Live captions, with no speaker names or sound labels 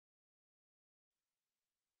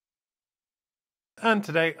And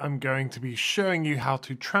today I'm going to be showing you how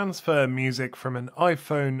to transfer music from an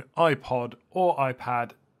iPhone, iPod or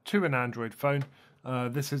iPad to an Android phone.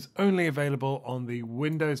 This is only available on the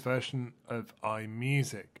Windows version of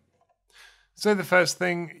iMusic. So the first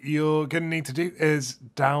thing you're going to need to do is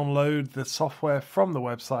download the software from the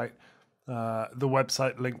website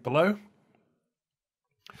link below.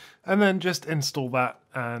 And then just install that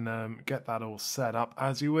and get that all set up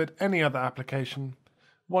as you would any other application.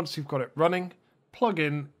 Once you've got it running, plug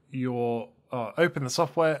in your, open the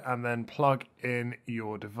software and then plug in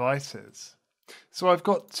your devices. So I've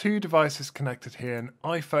got two devices connected here, an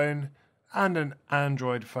iPhone and an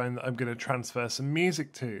Android phone that I'm going to transfer some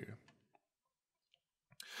music to.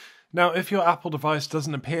 Now, if your Apple device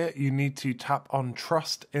doesn't appear, you need to tap on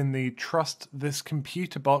Trust in the Trust This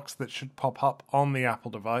Computer box that should pop up on the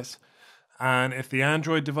Apple device. And if the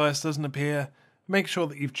Android device doesn't appear, make sure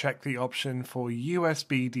that you've checked the option for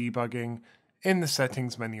USB debugging in the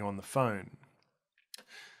settings menu on the phone.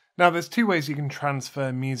 Now, there's two ways you can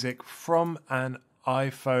transfer music from an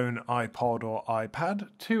iPhone, iPod or iPad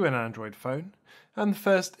to an Android phone. And the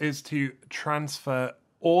first is to transfer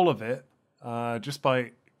all of it just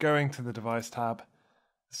by going to the Device tab,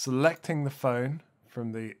 selecting the phone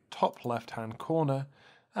from the top left-hand corner,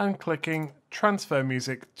 and clicking Transfer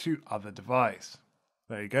Music to Other Device.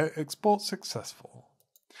 There you go, export successful.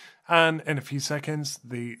 And in a few seconds,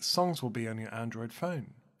 the songs will be on your Android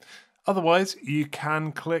phone. Otherwise, you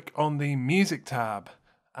can click on the Music tab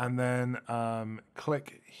and then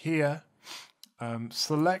click here,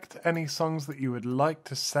 select any songs that you would like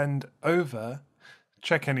to send over,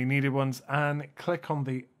 check any needed ones, and click on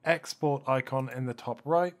the export icon in the top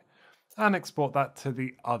right and export that to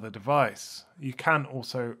the other device. You can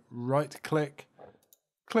also right-click,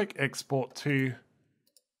 click Export to,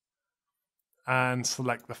 and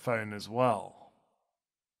select the phone as well.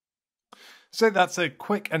 So that's a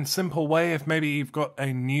quick and simple way if maybe you've got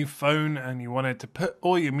a new phone and you wanted to put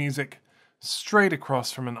all your music straight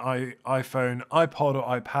across from an iPhone, iPod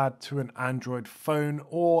or iPad to an Android phone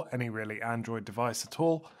or any really Android device at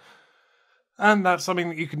all. And that's something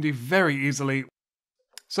that you can do very easily.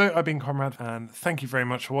 So I've been Conrad and thank you very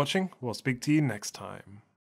much for watching. We'll speak to you next time.